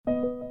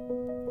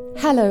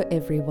Hello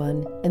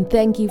everyone, and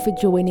thank you for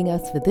joining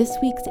us for this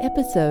week's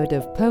episode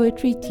of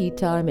Poetry Tea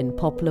Time in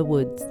Poplar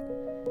Woods.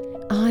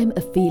 I'm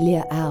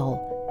Ophelia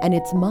Owl, and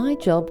it's my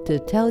job to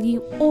tell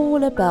you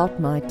all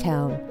about my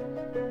town.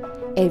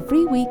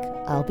 Every week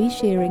I'll be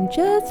sharing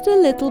just a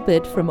little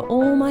bit from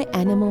all my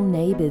animal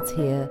neighbours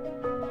here.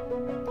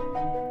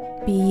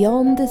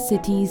 Beyond the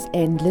city's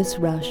endless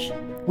rush,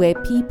 where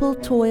people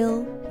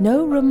toil,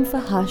 no room for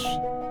hush,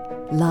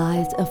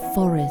 lies a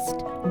forest,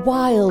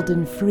 wild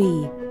and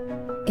free.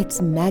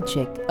 It's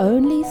magic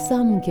only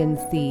some can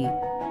see.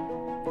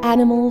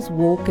 Animals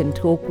walk and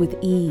talk with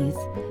ease,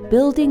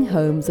 building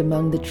homes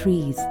among the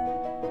trees.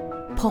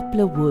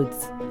 Poplar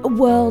Woods, a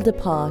world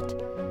apart,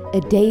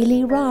 a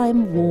daily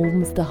rhyme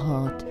warms the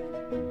heart.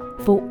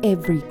 For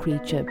every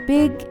creature,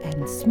 big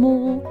and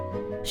small,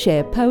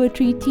 share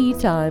poetry tea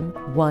time,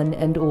 one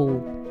and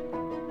all.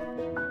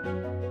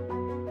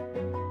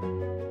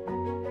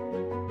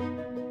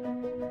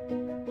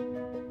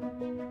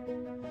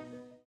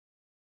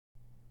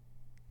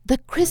 The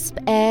crisp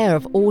air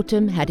of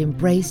autumn had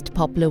embraced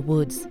Poplar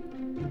Woods.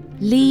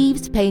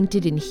 Leaves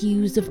painted in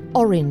hues of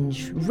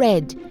orange,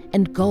 red,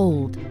 and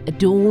gold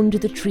adorned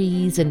the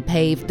trees and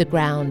paved the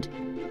ground.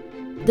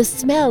 The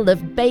smell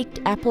of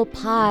baked apple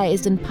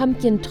pies and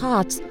pumpkin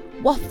tarts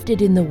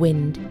wafted in the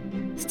wind,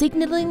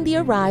 signaling the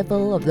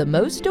arrival of the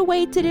most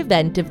awaited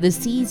event of the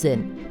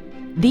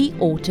season, the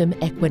autumn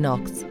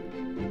equinox.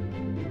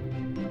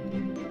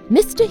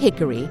 Mr.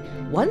 Hickory,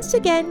 once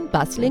again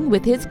bustling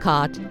with his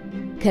cart,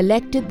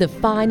 collected the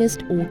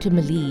finest autumn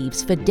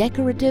leaves for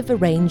decorative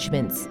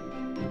arrangements.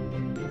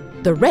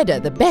 "The redder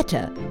the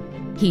better,"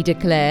 he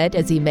declared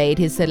as he made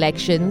his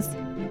selections.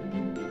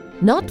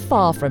 Not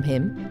far from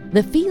him,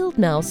 the field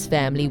mouse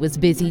family was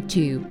busy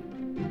too.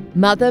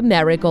 Mother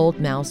Marigold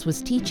Mouse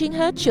was teaching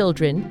her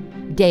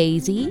children,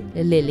 Daisy,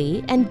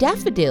 Lily, and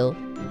Daffodil,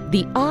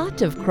 the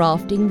art of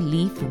crafting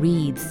leaf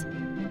wreaths.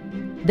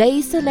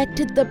 They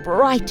selected the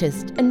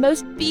brightest and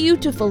most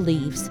beautiful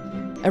leaves,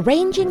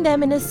 arranging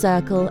them in a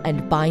circle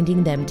and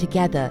binding them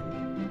together.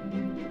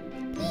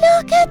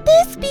 "Look at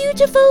this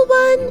beautiful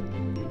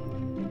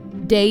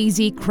one!"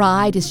 Daisy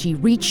cried as she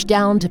reached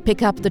down to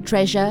pick up the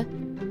treasure.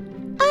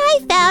 "I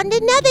found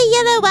another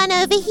yellow one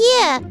over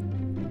here,"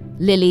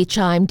 Lily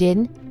chimed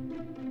in.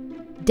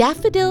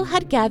 Daffodil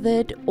had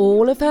gathered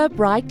all of her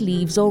bright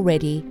leaves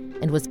already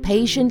and was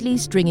patiently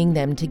stringing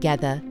them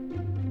together.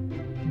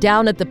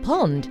 Down at the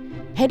pond,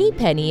 Henny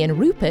Penny and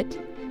Rupert,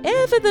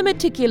 ever the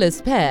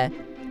meticulous pair,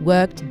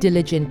 worked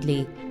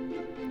diligently.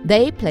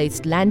 They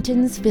placed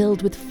lanterns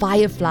filled with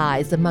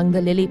fireflies among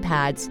the lily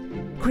pads,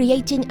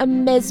 creating a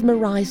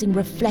mesmerizing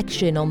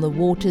reflection on the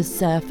water's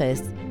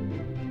surface.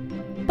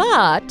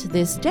 But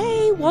this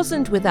day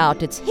wasn't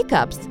without its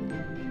hiccups.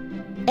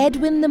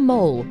 Edwin the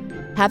Mole,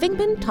 having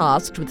been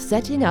tasked with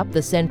setting up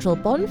the central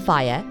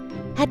bonfire,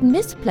 had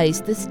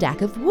misplaced the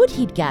stack of wood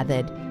he'd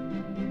gathered.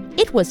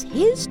 It was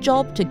his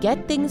job to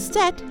get things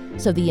set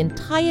so the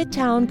entire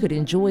town could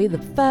enjoy the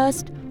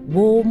first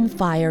warm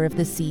fire of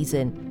the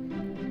season.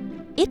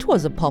 It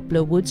was a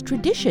Poplar Woods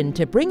tradition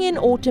to bring in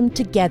autumn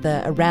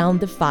together around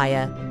the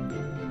fire.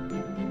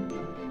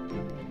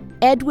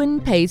 Edwin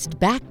paced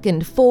back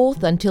and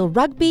forth until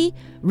Rugby,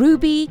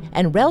 Ruby,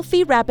 and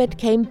Ralphie Rabbit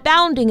came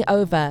bounding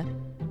over.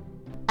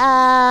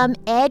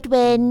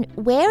 Edwin,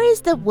 where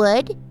is the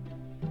wood?"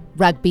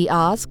 Rugby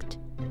asked.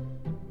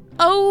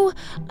 "Oh,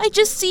 I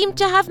just seem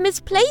to have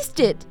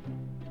misplaced it,"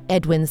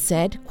 Edwin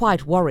said,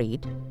 quite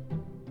worried.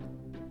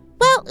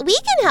 "Well, we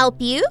can help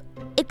you.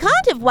 It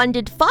can't have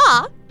wandered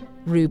far,"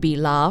 Ruby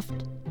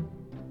laughed.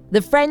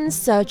 The friends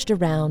searched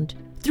around,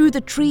 through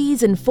the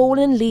trees and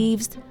fallen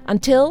leaves,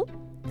 until,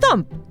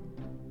 thump!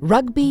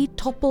 Rugby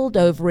toppled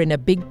over in a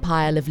big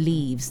pile of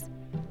leaves.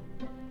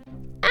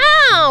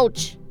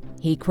 "Ouch!"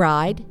 he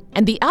cried,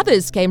 and the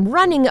others came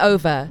running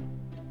over.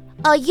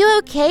 "Are you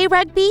okay,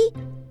 Rugby?"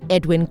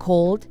 Edwin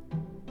called.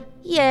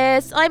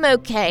 "Yes, I'm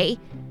okay.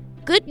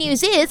 Good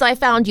news is I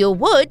found your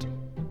wood,"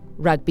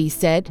 Rugby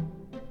said.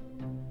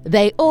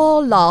 They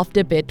all laughed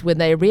a bit when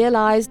they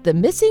realized the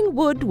missing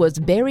wood was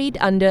buried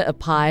under a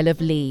pile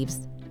of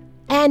leaves.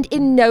 And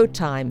in no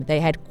time they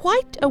had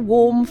quite a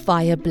warm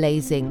fire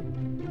blazing.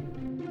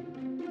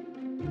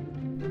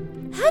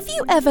 Have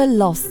you ever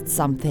lost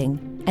something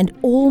and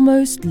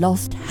almost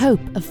lost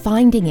hope of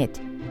finding it?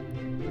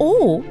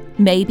 Or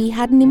maybe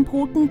had an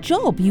important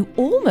job you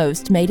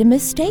almost made a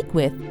mistake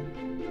with?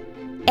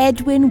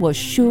 Edwin was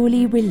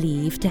surely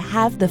relieved to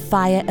have the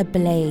fire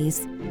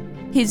ablaze.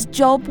 His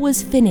job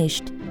was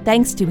finished,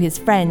 thanks to his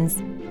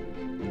friends.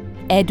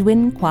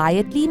 Edwin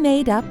quietly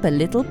made up a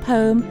little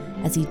poem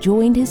as he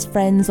joined his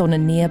friends on a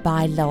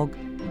nearby log.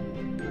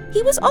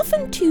 He was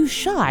often too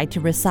shy to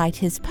recite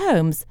his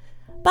poems,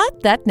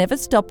 but that never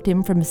stopped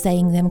him from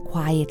saying them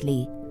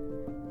quietly.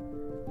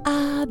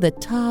 "Ah, the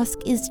task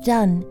is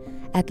done.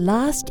 At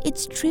last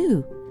it's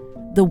true.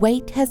 The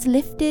weight has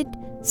lifted,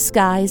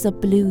 skies are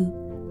blue.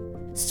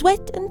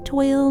 Sweat and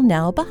toil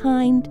now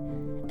behind,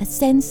 a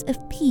sense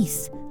of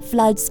peace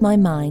floods my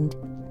mind."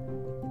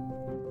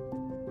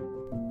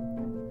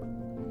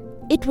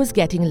 It was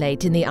getting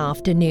late in the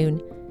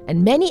afternoon,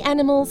 and many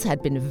animals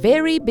had been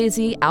very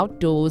busy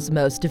outdoors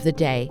most of the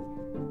day.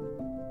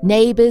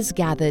 Neighbors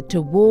gathered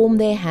to warm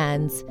their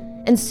hands,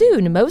 and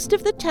soon most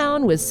of the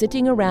town was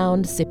sitting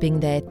around sipping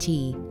their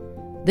tea.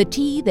 The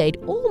tea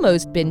they'd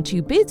almost been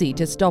too busy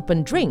to stop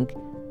and drink.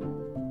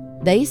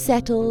 They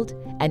settled,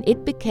 and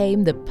it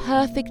became the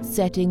perfect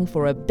setting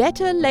for a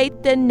better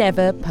late than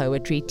never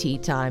poetry tea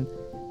time.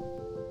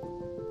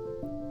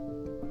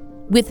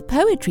 With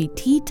poetry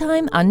tea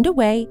time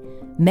underway,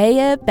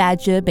 Mayor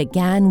Badger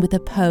began with a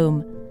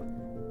poem.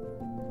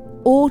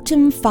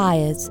 Autumn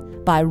Fires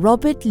by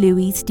Robert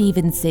Louis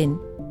Stevenson.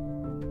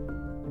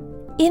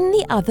 In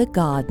the other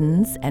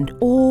gardens and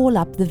all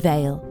up the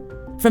vale,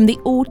 from the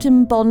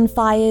autumn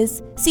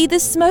bonfires see the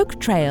smoke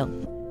trail.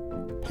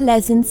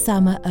 Pleasant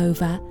summer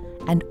over,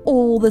 and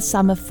all the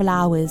summer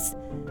flowers.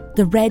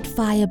 The red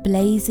fire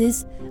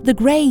blazes, the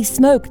grey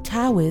smoke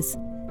towers.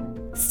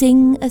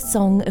 Sing a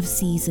song of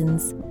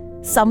seasons,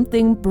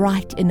 something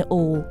bright in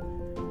all.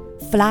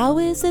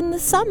 Flowers in the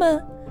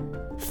summer,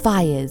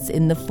 fires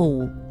in the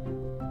fall.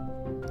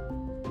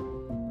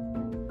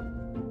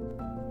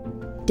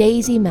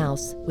 Daisy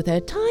Mouse, with her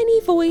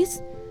tiny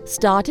voice,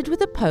 started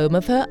with a poem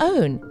of her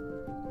own.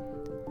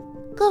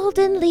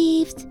 Golden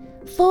leaves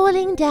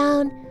falling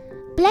down,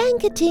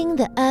 blanketing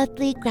the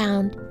earthly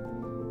ground.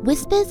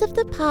 Whispers of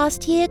the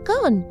past year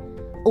gone,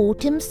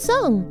 autumn's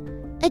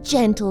song, a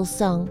gentle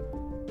song.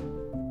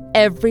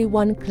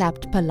 Everyone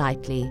clapped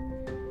politely,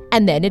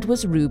 and then it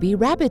was Ruby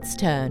Rabbit's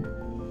turn.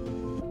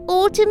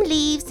 Autumn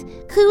leaves,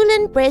 cool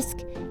and brisk,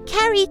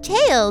 carry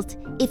tales,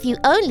 if you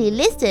only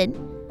listen,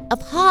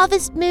 of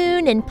harvest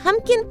moon and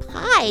pumpkin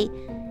pie,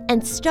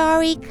 and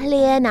starry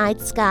clear night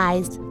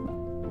skies.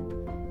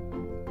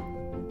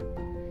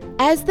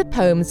 As the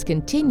poems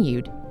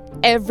continued,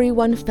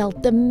 everyone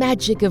felt the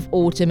magic of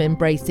autumn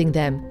embracing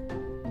them.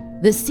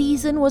 The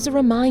season was a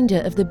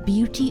reminder of the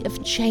beauty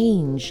of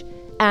change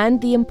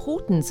and the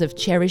importance of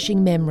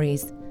cherishing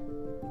memories.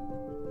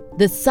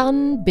 The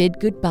sun bid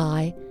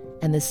goodbye,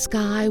 and the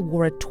sky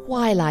wore a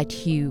twilight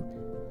hue.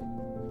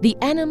 The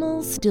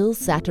animals still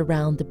sat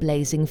around the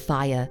blazing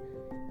fire.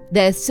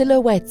 Their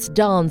silhouettes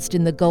danced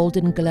in the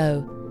golden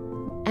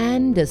glow,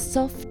 and a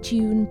soft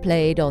tune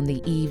played on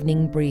the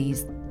evening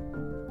breeze.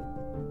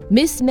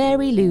 Miss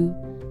Mary Lou,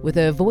 with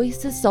her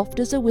voice as soft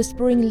as a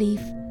whispering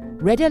leaf,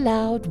 read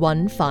aloud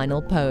one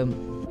final poem.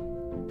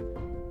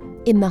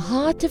 In the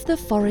heart of the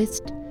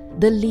forest,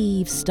 the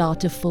leaves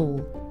start to fall.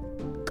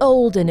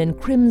 Golden and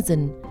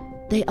crimson,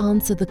 they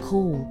answer the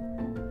call.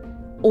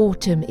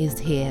 Autumn is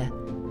here,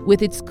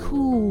 with its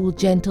cool,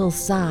 gentle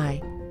sigh.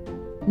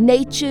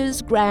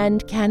 Nature's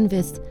grand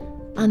canvas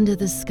under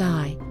the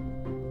sky.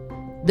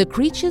 The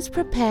creatures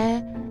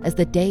prepare as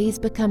the days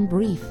become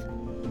brief.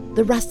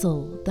 The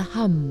rustle, the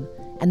hum,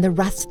 and the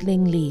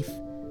rustling leaf.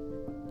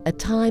 A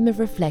time of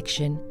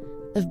reflection,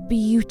 of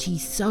beauty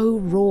so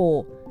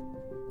raw.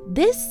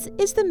 This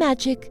is the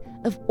magic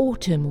of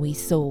autumn we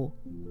saw.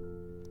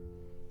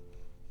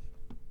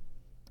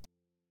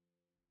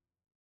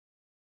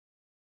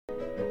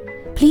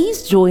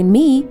 Please join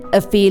me,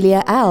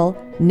 Ophelia Owl,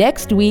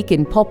 next week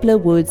in Poplar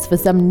Woods for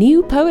some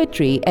new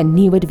poetry and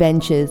new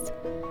adventures.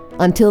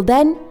 Until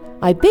then,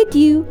 I bid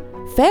you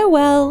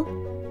farewell.